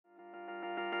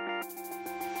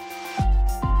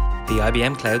the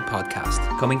IBM Cloud Podcast,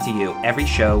 coming to you every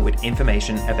show with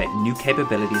information about new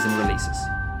capabilities and releases.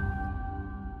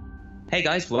 Hey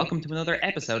guys, welcome to another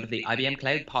episode of the IBM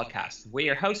Cloud Podcast. We're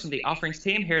your hosts from the offerings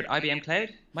team here at IBM Cloud.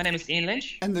 My name is Ian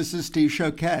Lynch. And this is Steve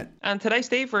Choquette. And today,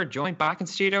 Steve, we're joined back in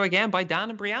studio again by Dan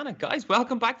and Brianna. Guys,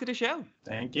 welcome back to the show.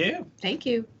 Thank you. Thank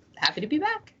you. Happy to be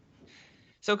back.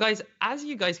 So guys, as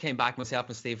you guys came back, myself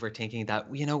and Steve were thinking that,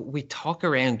 we talk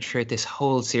around throughout this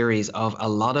whole series of a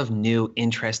lot of new,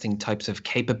 interesting types of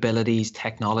capabilities,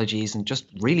 technologies, and just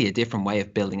really a different way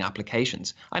of building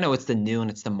applications. I know it's the new and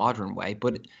it's the modern way,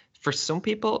 but for some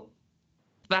people,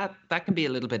 that can be a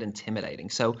little bit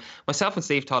intimidating. So myself and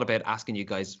Steve thought about asking you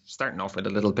guys, starting off with a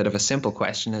little bit of a simple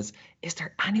question is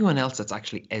there anyone else that's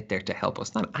actually out there to help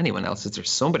us? Not anyone else, is there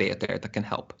somebody out there that can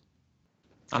help?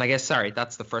 And I guess, sorry,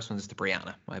 that's the first one is to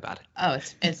Brianna. My bad. Oh,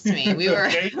 it's me. We were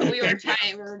Okay. we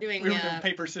were doing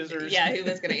paper, scissors. Yeah, who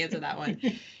was going to answer that one?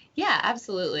 Yeah,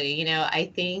 absolutely. I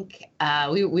think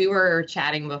we were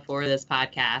chatting before this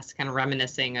podcast, kind of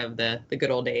reminiscing of the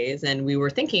good old days, and we were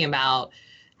thinking about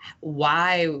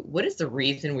what is the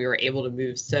reason we were able to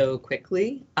move so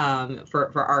quickly for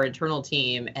our internal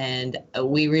team, and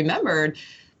we remembered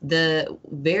the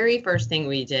very first thing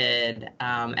we did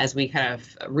as we kind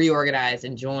of reorganized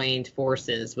and joined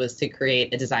forces was to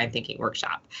create a design thinking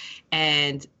workshop.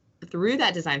 And through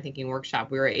that design thinking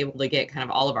workshop, we were able to get kind of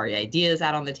all of our ideas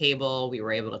out on the table. We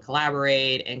were able to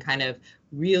collaborate and kind of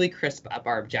really crisp up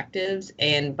our objectives.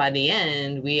 And by the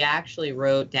end, we actually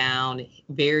wrote down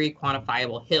very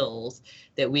quantifiable hills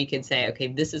that we could say, okay,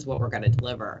 this is what we're going to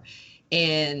deliver.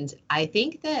 And I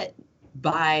think that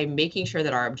by making sure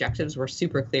that our objectives were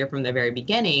super clear from the very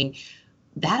beginning,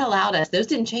 that allowed us, those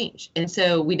didn't change. And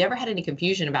so we never had any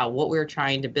confusion about what we were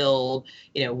trying to build,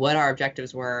 what our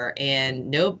objectives were.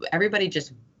 And everybody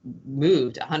just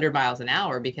moved 100 miles an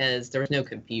hour because there was no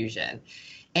confusion.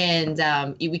 And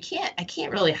I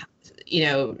can't really,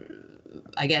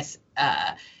 I guess,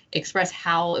 express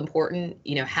how important,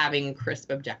 having crisp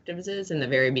objectives is in the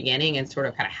very beginning and sort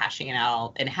of kind of hashing it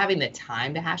out and having the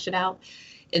time to hash it out.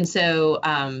 And so,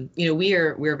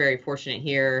 we're very fortunate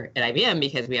here at IBM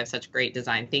because we have such great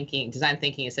design thinking. Design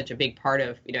thinking is such a big part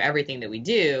of, everything that we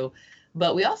do.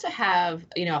 But we also have,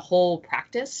 a whole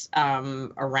practice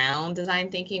around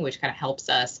design thinking, which kind of helps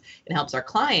us and helps our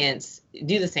clients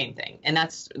do the same thing. And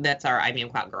that's our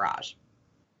IBM Cloud Garage.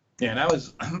 Yeah, and I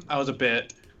was a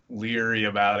bit leery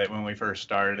about it when we first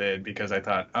started because I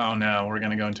thought, oh no, we're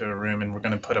going to go into a room and we're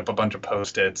going to put up a bunch of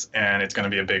Post-its and it's going to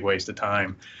be a big waste of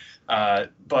time.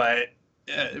 But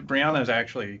Brianna is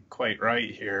actually quite right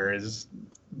here. Is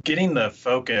getting the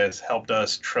focus helped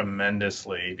us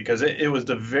tremendously because it was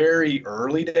the very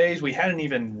early days. We hadn't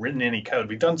even written any code.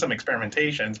 We've done some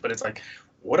experimentations, but it's like,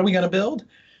 what are we going to build?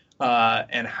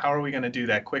 And how are we going to do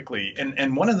that quickly?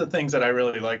 And one of the things that I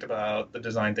really liked about the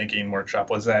design thinking workshop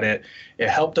was that it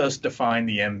helped us define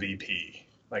the MVP.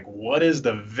 Like, what is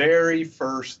the very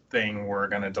first thing we're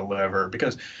going to deliver?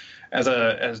 Because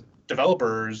as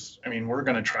developers, we're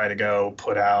going to try to go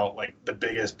put out like the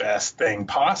biggest, best thing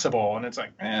possible. And it's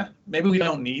like, maybe we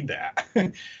don't need that.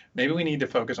 Maybe we need to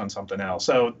focus on something else.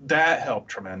 So that helped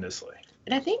tremendously.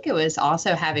 And I think it was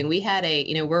also because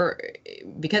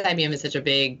IBM is such a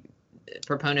big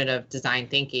proponent of design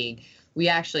thinking, we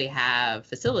actually have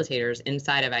facilitators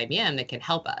inside of IBM that can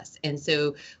help us. And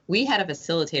so we had a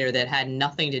facilitator that had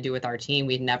nothing to do with our team.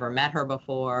 We'd never met her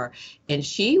before. And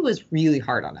she was really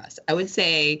hard on us. I would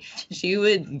say she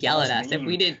would yell at us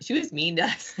she was mean to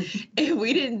us if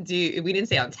we didn't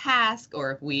stay on task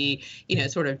or if we,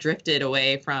 sort of drifted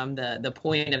away from the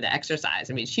point of the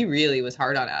exercise. She really was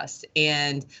hard on us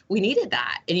and we needed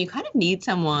that. And you kind of need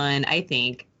someone, I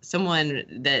think, someone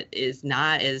that is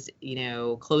not as,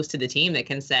 close to the team that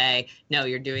can say, no,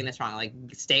 you're doing this wrong, like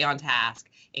stay on task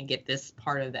and get this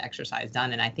part of the exercise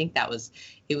done. And I think that was,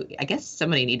 I guess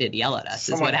somebody needed to yell at us.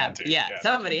 Someone is what happened. Yeah,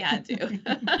 somebody had to.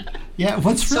 Yeah,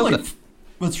 what's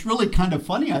really kind of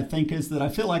funny, I think, is that I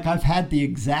feel like I've had the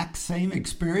exact same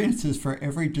experiences for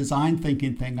every design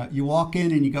thinking thing. You walk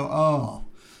in and you go, oh,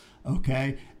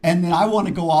 okay. And then I want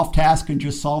to go off task and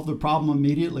just solve the problem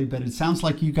immediately. But it sounds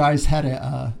like you guys had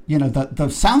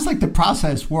sounds like the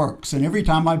process works. And every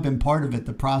time I've been part of it,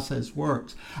 the process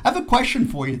works. I have a question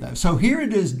for you, though. So here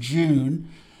it is, June.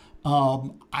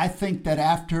 I think that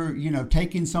after,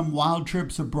 taking some wild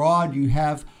trips abroad, you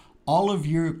have all of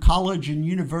your college and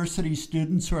university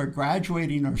students who are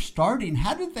graduating or starting.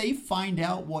 How did they find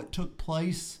out what took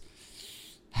place?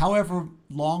 However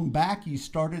long back you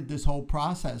started this whole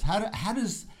process, how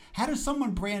does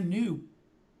someone brand new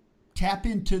tap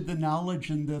into the knowledge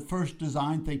in the first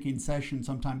design thinking session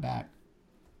sometime back?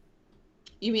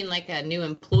 You mean like a new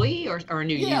employee or a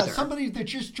new Yeah, user? somebody that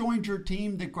just joined your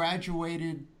team that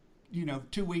graduated,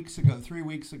 2 weeks ago, 3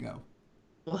 weeks ago.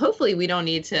 Well, hopefully we don't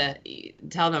need to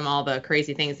tell them all the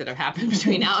crazy things that have happened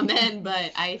between now and then.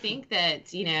 But I think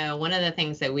that, one of the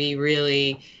things that we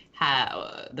really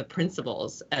have, the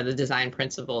principles, the design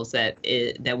principles that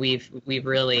we've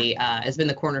really has been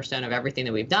the cornerstone of everything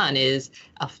that we've done is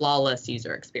a flawless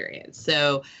user experience.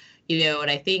 So,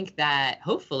 and I think that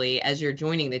hopefully as you're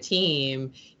joining the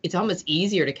team, it's almost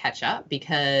easier to catch up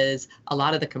because a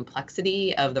lot of the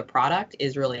complexity of the product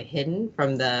is really hidden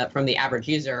from the average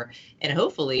user, and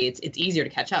hopefully it's easier to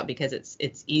catch up because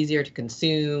it's easier to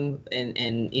consume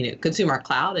and consume our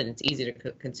cloud, and it's easier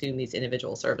to consume these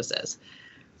individual services.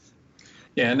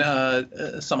 Yeah,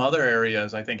 and some other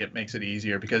areas, I think it makes it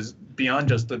easier because beyond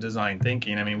just the design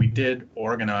thinking, I mean, we did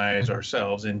organize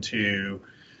ourselves into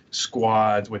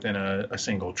squads within a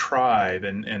single tribe.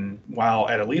 And while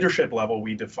at a leadership level,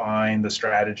 we define the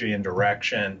strategy and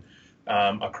direction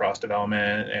across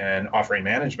development and offering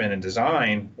management and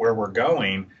design where we're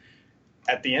going,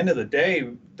 at the end of the day,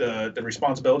 the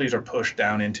responsibilities are pushed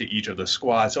down into each of the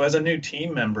squads. So as a new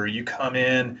team member, you come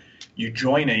in, you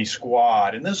join a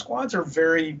squad, and those squads are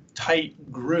very tight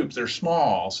groups. They're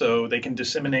small, so they can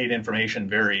disseminate information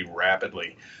very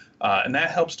rapidly. And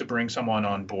that helps to bring someone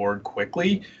on board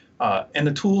quickly. And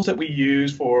the tools that we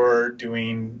use for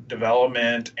doing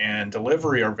development and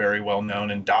delivery are very well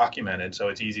known and documented, so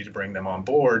it's easy to bring them on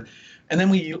board. And then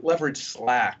we leverage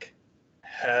Slack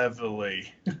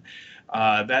heavily.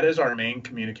 That is our main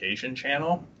communication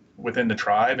channel within the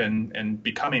tribe and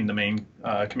becoming the main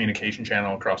communication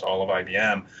channel across all of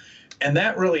IBM. And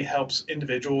that really helps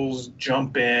individuals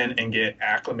jump in and get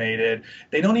acclimated.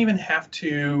 They don't even have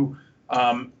to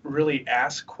really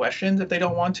ask questions if they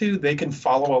don't want to. They can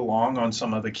follow along on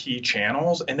some of the key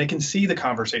channels, and they can see the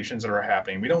conversations that are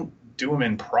happening. We don't do them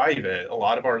in private. A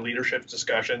lot of our leadership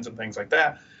discussions and things like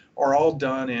that are all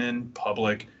done in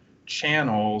public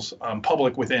channels,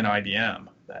 public within IBM,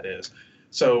 that is.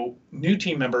 So new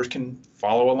team members can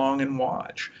follow along and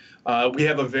watch. We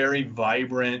have a very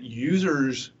vibrant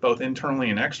users, both internally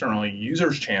and externally,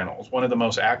 users channels, one of the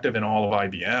most active in all of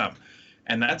IBM.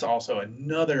 And that's also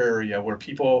another area where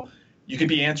you could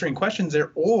be answering questions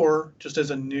there, or just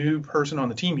as a new person on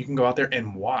the team, you can go out there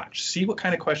and watch, see what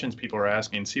kind of questions people are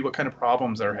asking, see what kind of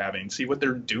problems they're having, see what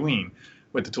they're doing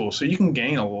with the tools. So you can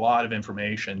gain a lot of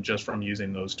information just from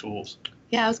using those tools.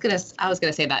 Yeah, I was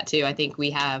gonna say that too. I think we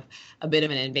have a bit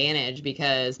of an advantage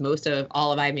because most of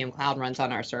all of IBM Cloud runs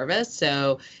on our service.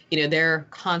 So, they're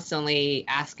constantly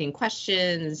asking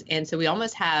questions, and so we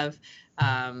almost have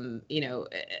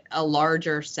a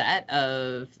larger set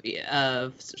of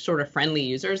sort of friendly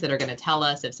users that are going to tell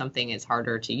us if something is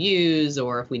harder to use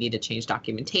or if we need to change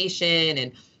documentation.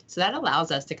 And so that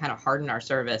allows us to kind of harden our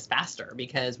service faster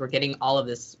because we're getting all of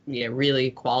this,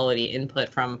 really quality input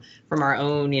from our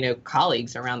own,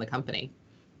 colleagues around the company.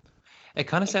 It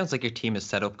kind of sounds like your team is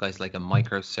set up, guys, like a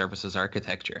microservices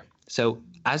architecture. So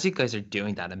as you guys are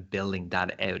doing that and building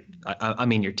that out, I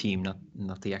mean your team,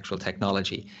 not the actual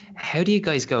technology, how do you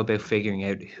guys go about figuring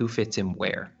out who fits in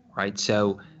where, right?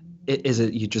 So is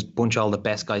it you just bunch all the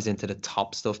best guys into the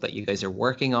top stuff that you guys are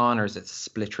working on, or is it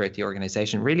split throughout the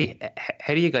organization? Really,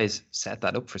 how do you guys set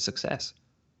that up for success?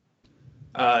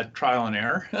 Trial and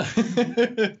error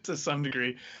to some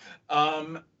degree.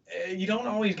 You don't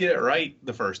always get it right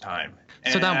the first time.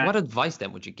 So then what advice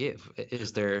then would you give?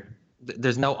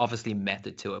 There's no obviously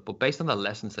method to it, but based on the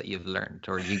lessons that you've learned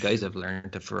or you guys have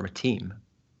learned from a team.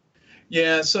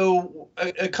 Yeah, so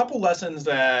a couple lessons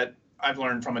that I've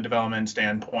learned from a development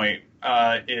standpoint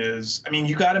is,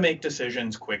 you got to make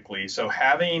decisions quickly. So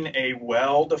having a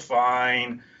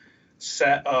well-defined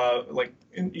set of, like,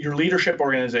 your leadership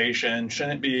organization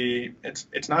shouldn't be,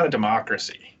 it's not a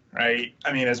democracy. Right.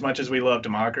 As much as we love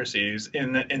democracies,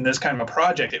 in this kind of a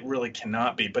project, it really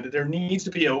cannot be. But there needs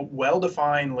to be a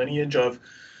well-defined lineage of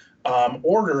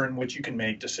order in which you can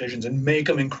make decisions and make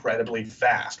them incredibly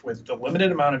fast with the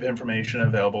limited amount of information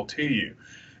available to you.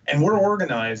 And we're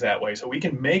organized that way so we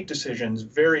can make decisions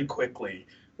very quickly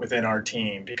within our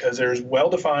team because there's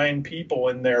well-defined people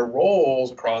in their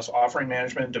roles across offering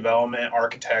management, development,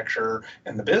 architecture,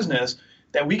 and the business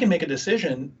that we can make a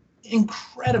decision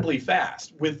incredibly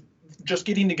fast with just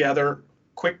getting together,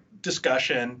 quick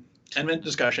discussion, 10-minute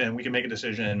discussion, we can make a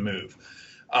decision and move.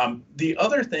 The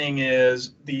other thing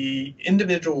is the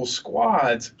individual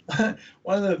squads.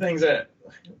 One of the things that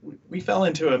we fell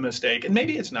into a mistake, and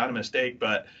maybe it's not a mistake,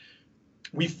 but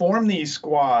we formed these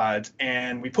squads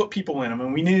and we put people in them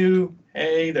and we knew,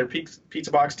 hey, they're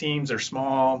pizza box teams, they're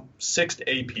small, 6 to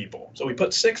 8 people. So we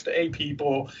put 6 to 8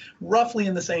 people roughly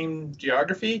in the same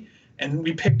geography, and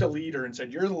we picked a leader and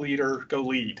said, you're the leader, go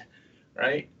lead,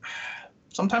 right?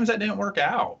 Sometimes that didn't work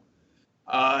out.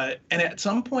 And at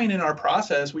some point in our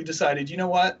process, we decided, you know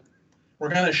what? We're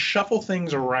going to shuffle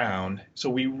things around. So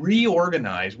we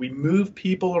reorganized, we moved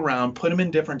people around, put them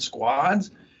in different squads,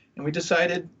 and we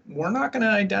decided we're not going to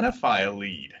identify a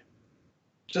lead.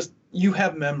 Just you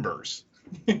have members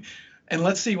and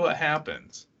let's see what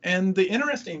happens. And the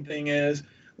interesting thing is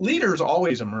leaders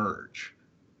always emerge,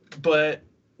 but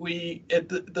we at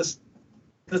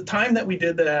the time that we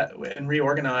did that and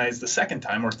reorganized the second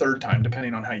time or third time,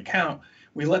 depending on how you count,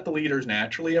 we let the leaders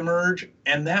naturally emerge.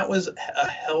 And that was a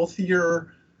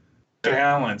healthier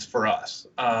balance for us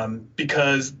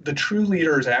because the true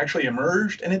leaders actually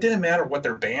emerged, and it didn't matter what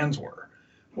their bands were,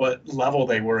 what level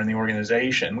they were in the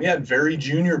organization. We had very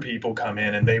junior people come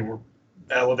in and they were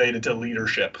elevated to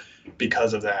leadership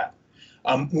because of that.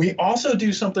 We also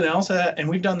do something else and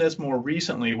we've done this more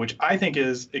recently, which I think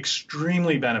is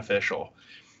extremely beneficial.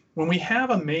 When we have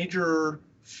a major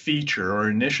feature or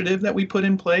initiative that we put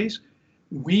in place,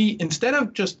 we, instead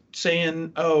of just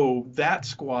saying, oh, that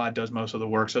squad does most of the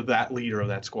work, so that leader of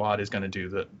that squad is going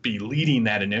to be leading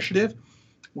that initiative,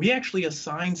 we actually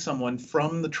assign someone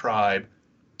from the tribe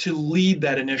to lead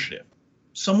that initiative.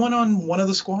 Someone on one of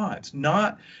the squads,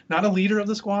 not a leader of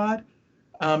the squad,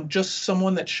 just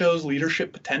someone that shows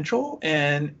leadership potential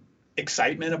and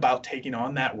excitement about taking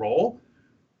on that role.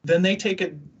 Then they take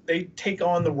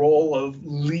on the role of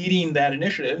leading that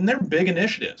initiative, and they're big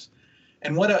initiatives.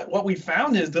 And what we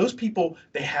found is those people,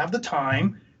 they have the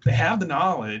time, they have the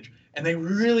knowledge, and they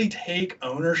really take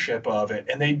ownership of it,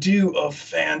 and they do a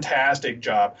fantastic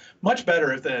job, much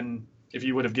better than if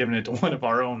you would have given it to one of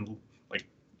our own like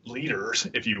leaders,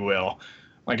 if you will.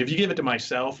 Like if you give it to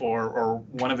myself or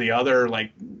one of the other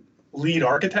like lead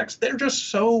architects, they're just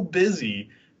so busy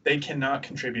they cannot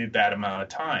contribute that amount of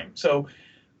time. So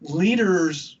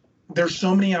leaders, there's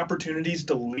so many opportunities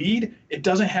to lead. It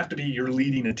doesn't have to be you're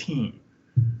leading a team.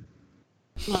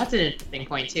 Well, that's an interesting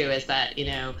point too, is that,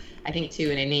 I think too,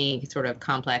 in any sort of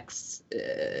complex,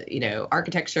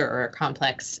 architecture or a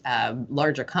complex,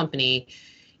 larger company,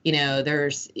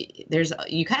 there's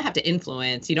you kind of have to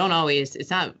influence. You don't always, it's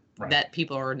not right that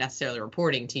people are necessarily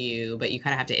reporting to you, but you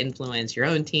kind of have to influence your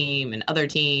own team and other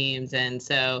teams. And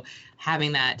so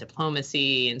having that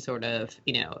diplomacy and sort of,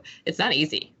 it's not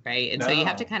easy, right? And so you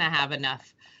have to kind of have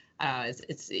enough.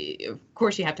 It's of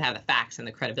course you have to have the facts and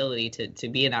the credibility to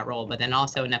be in that role, but then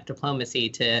also enough diplomacy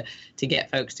to get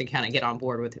folks to kind of get on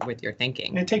board with your thinking.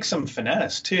 And it takes some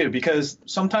finesse too, because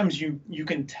sometimes you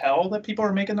can tell that people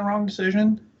are making the wrong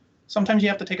decision. Sometimes you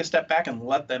have to take a step back and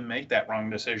let them make that wrong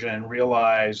decision and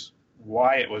realize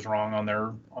why it was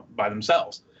wrong by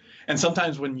themselves. And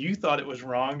sometimes when you thought it was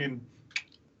wrong, and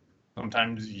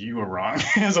sometimes you were wrong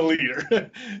as a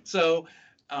leader. So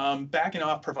backing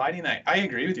off, providing that, I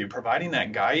agree with you, providing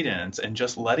that guidance and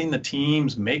just letting the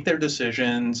teams make their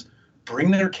decisions,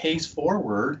 bring their case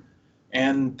forward,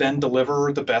 and then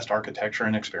deliver the best architecture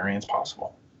and experience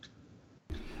possible.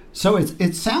 So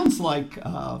it sounds like,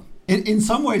 in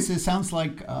some ways, it sounds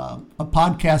like a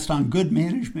podcast on Good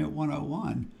Management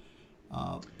 101,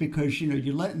 because,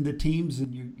 you're letting the teams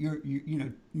and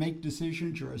you make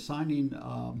decisions, you're assigning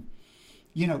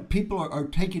people are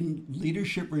taking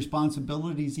leadership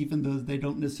responsibilities, even though they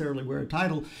don't necessarily wear a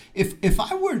title. If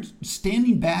I were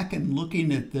standing back and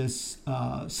looking at this,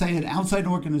 say an outside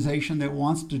organization that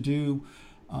wants to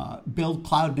build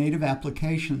cloud native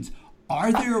applications,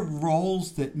 are there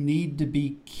roles that need to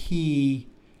be key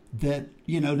that,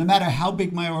 no matter how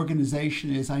big my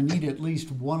organization is, I need at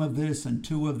least one of this and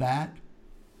two of that?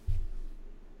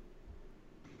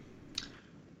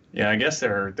 Yeah, I guess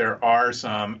there are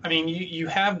some. I mean, you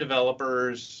have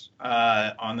developers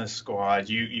on the squad.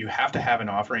 You have to have an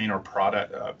offering or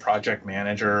project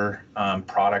manager,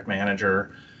 product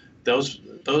manager. Those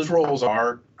roles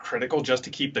are critical just to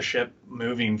keep the ship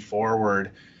moving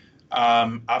forward.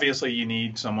 Obviously, you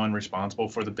need someone responsible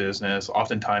for the business.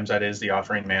 Oftentimes, that is the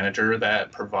offering manager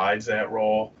that provides that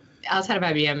role. Outside of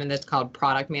IBM, and that's called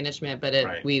product management, but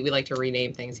Right. we like to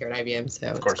rename things here at IBM, so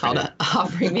Of course it's called we do.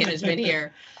 offering management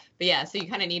here. But yeah, so you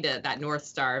kind of need that North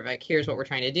Star of like, here's what we're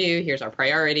trying to do, here's our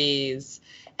priorities,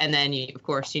 and then you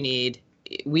need.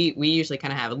 We usually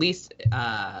kind of have at least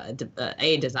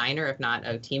a designer, if not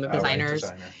a team of designers,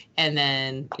 and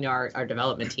then our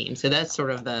development team. So that's sort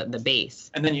of the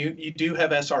base. And then you do have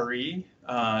SRE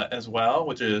as well,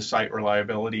 which is site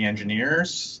reliability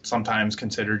engineers, sometimes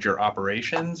considered your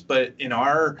operations. But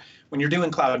when you're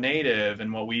doing cloud native,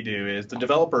 and what we do is the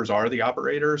developers are the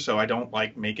operators, so I don't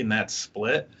like making that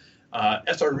split.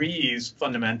 SREs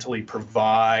fundamentally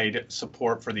provide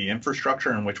support for the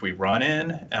infrastructure in which we run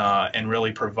in, and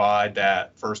really provide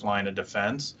that first line of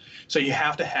defense. So you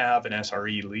have to have an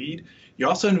SRE lead.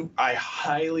 I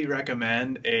highly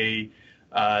recommend a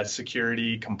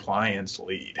security compliance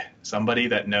lead, somebody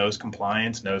that knows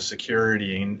compliance, knows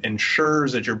security, and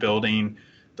ensures that you're building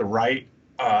the right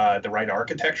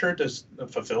architecture to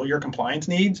fulfill your compliance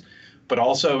needs, but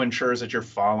also ensures that you're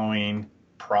following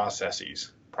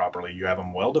processes properly. You have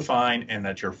them well defined and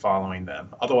that you're following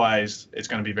them. Otherwise, it's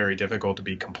going to be very difficult to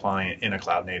be compliant in a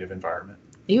cloud native environment.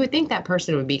 You would think that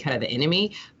person would be kind of the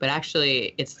enemy, but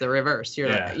actually it's the reverse.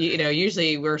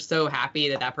 Usually we're so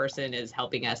happy that person is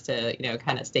helping us to,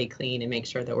 kind of stay clean and make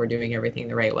sure that we're doing everything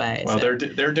the right way. Well, so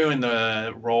they're doing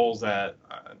the roles that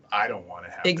I don't want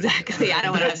to have. Exactly. I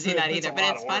don't want to have to do that either.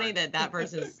 But it's funny that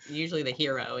person's usually the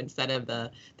hero instead of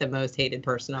the most hated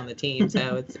person on the team.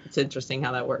 So it's interesting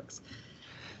how that works.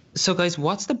 So guys,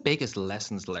 what's the biggest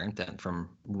lessons learned then from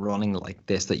running like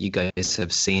this that you guys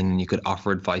have seen and you could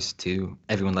offer advice to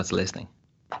everyone that's listening?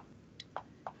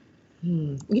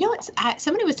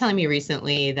 Somebody was telling me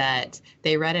recently that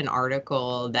they read an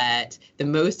article that the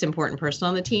most important person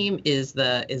on the team is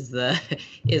the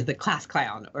class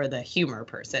clown or the humor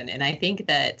person, and I think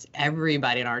that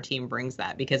everybody on our team brings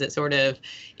that because it sort of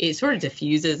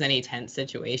diffuses any tense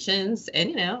situations.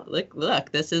 And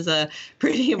look, this is a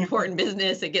pretty important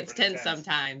business. It gets tense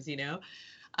sometimes,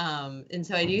 And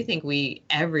so I do think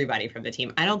everybody from the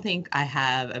team, I don't think I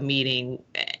have a meeting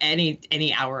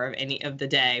any hour of any of the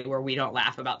day where we don't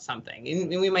laugh about something. And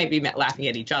we might be laughing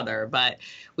at each other, but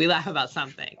we laugh about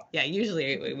something. Yeah,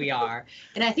 usually we are.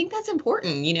 And I think that's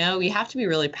important. We have to be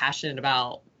really passionate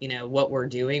about, what we're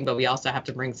doing, but we also have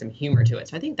to bring some humor to it.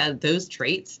 So I think that those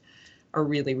traits are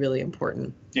really, really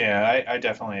important. Yeah, I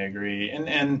definitely agree.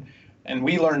 And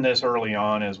we learned this early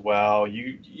on as well.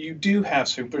 You do have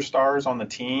superstars on the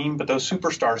team, but those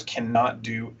superstars cannot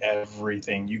do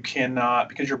everything. You cannot,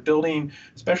 because you're building,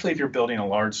 especially if you're building a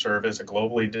large service, a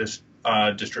globally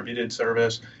distributed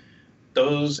service,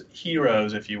 those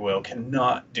heroes, if you will,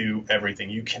 cannot do everything.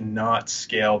 You cannot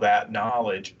scale that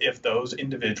knowledge if those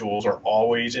individuals are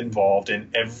always involved in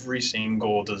every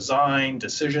single design,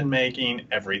 decision-making,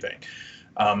 everything.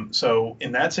 So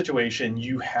in that situation,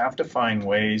 you have to find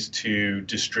ways to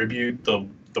distribute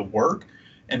the work,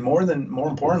 and more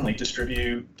importantly,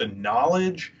 distribute the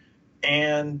knowledge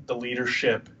and the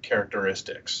leadership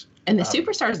characteristics. And the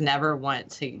superstars never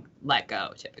want to let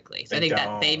go, typically. So I think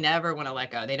that they never want to let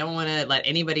go. They don't want to let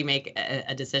anybody make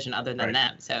a decision other than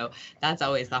them. So that's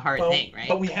always the hard thing, right?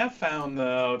 But we have found,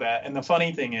 though, that, and the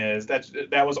funny thing is that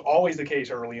was always the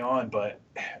case early on, but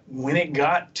when it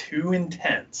got too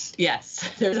intense, yes,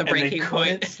 there's a breaking point.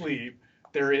 And they couldn't sleep,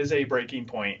 there is a breaking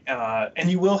point. And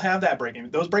you will have that breaking.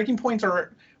 Those breaking points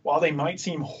are, while they might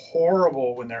seem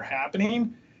horrible when they're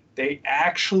happening, they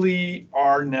actually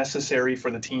are necessary for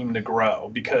the team to grow,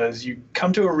 because you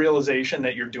come to a realization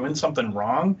that you're doing something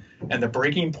wrong, and the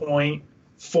breaking point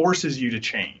forces you to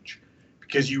change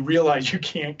because you realize you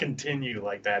can't continue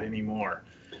like that anymore.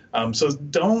 So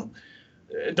don't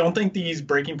think these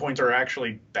breaking points are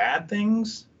actually bad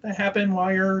things that happen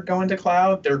while you're going to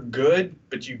cloud. They're good,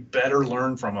 but you better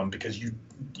learn from them, because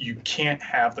you can't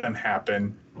have them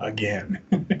happen again.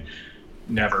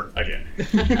 Never again.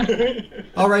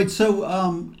 All right.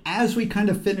 So as we kind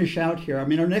of finish out here, I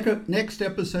mean, our next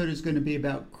episode is going to be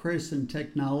about Chris and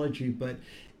technology. But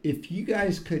if you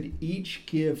guys could each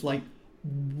give like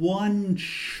one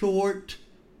short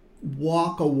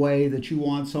walk away that you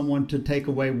want someone to take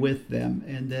away with them,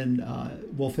 and then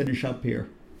we'll finish up here.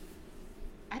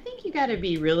 I think you got to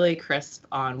be really crisp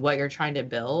on what you're trying to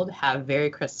build, have very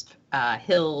crisp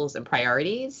hills and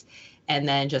priorities, and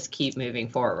then just keep moving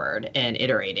forward and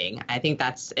iterating. I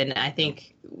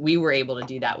think we were able to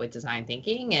do that with design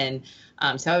thinking. And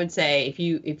so I would say if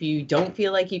you don't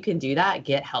feel like you can do that,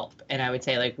 get help. And I would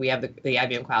say, like, we have the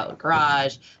IBM Cloud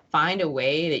Garage. Find a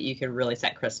way that you can really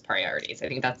set crisp priorities. I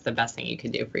think that's the best thing you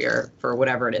can do for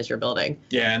whatever it is you're building.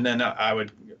 Yeah, and then I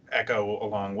would echo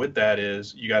along with that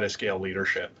is you got to scale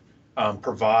leadership.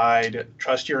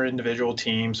 Trust your individual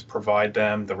teams, provide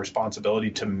them the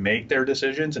responsibility to make their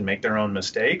decisions and make their own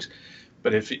mistakes.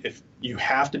 But if you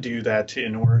have to do that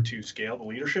in order to scale the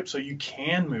leadership, so you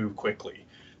can move quickly,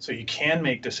 so you can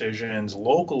make decisions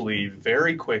locally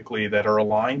very quickly that are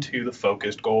aligned to the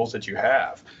focused goals that you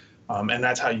have. And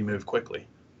that's how you move quickly.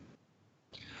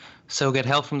 So get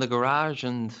help from the garage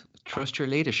and trust your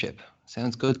leadership.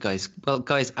 Sounds good, guys. Well,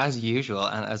 guys, as usual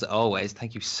and as always,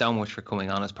 thank you so much for coming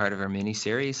on as part of our mini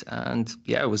series. And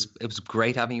yeah, it was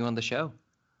great having you on the show.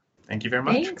 Thank you very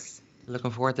much. Thanks.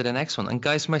 Looking forward to the next one. And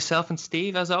guys, myself and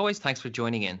Steve, as always, thanks for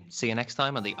joining in. See you next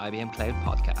time on the IBM Cloud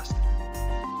Podcast.